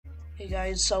Hey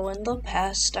guys, so in the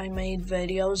past I made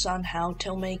videos on how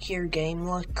to make your game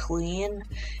look clean,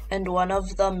 and one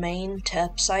of the main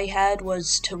tips I had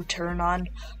was to turn on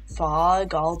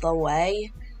fog all the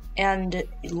way, and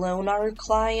Lunar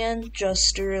Client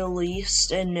just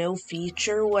released a new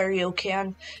feature where you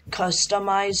can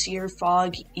customize your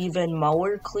fog even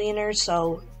more cleaner.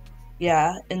 So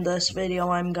yeah, in this video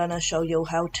I'm gonna show you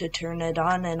how to turn it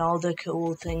on and all the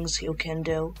cool things you can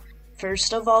do.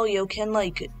 First of all, you can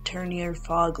turn your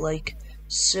fog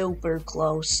super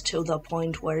close to the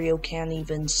point where you can't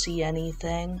even see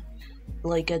anything.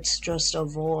 Like it's just a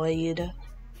void.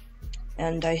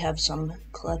 And I have some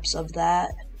clips of that.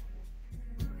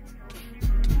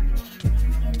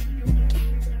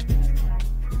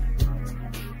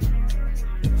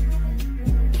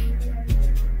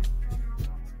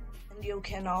 And you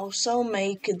can also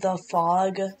make the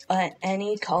fog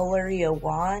any color you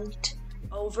want.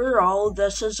 Overall,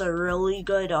 this is a really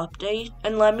good update,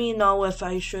 and let me know if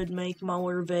I should make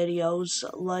more videos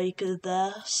like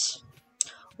this.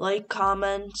 Like,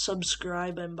 comment,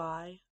 subscribe, and bye.